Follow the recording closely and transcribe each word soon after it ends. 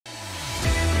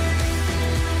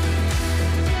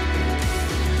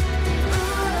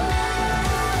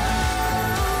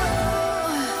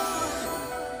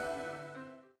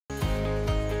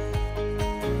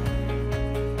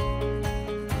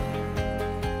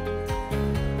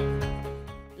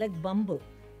like Bumble,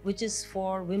 which is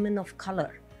for women of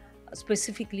color,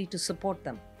 specifically to support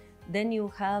them. Then you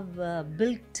have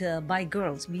Built by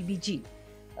Girls, BBG,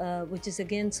 which is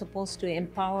again supposed to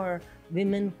empower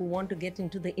women who want to get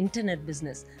into the internet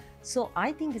business. So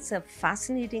I think it's a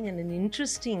fascinating and an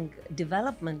interesting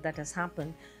development that has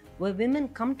happened where women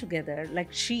come together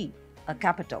like a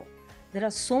capital. There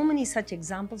are so many such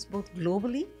examples both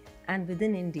globally and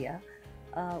within India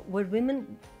where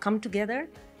women come together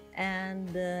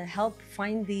and help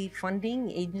find the funding,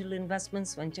 angel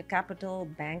investments, venture capital,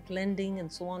 bank lending,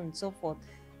 and so on and so forth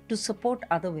to support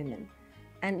other women.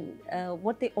 And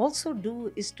what they also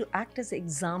do is to act as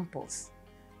examples.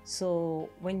 So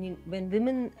when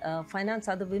women finance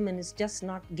other women, it's just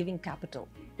not giving capital,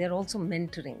 they're also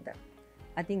mentoring them.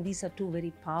 I think these are two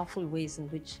very powerful ways in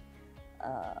which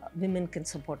women can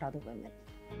support other women.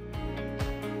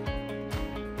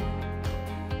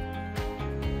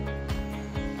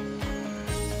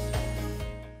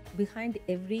 Behind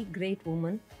every great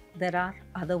woman, there are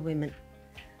other women.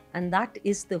 And that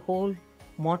is the whole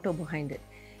motto behind it.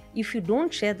 If you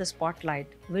don't share the spotlight,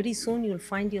 very soon you'll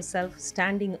find yourself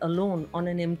standing alone on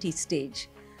an empty stage.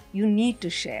 You need to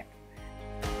share.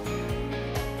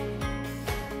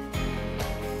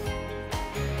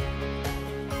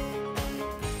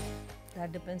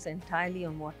 That depends entirely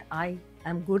on what I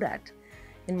am good at.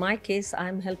 In my case,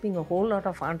 I'm helping a whole lot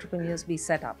of entrepreneurs be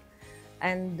set up.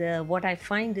 And what I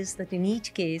find is that in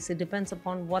each case, it depends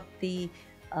upon what the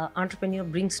entrepreneur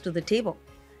brings to the table.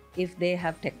 If they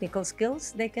have technical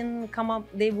skills, they can come up,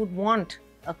 they would want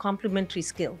a complementary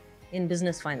skill in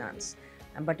business finance.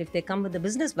 But if they come with a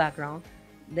business background,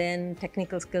 then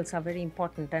technical skills are very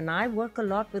important. And I work a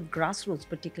lot with grassroots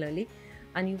particularly,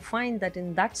 and you find that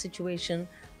in that situation,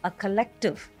 a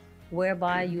collective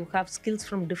whereby you have skills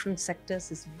from different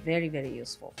sectors is very, very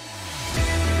useful.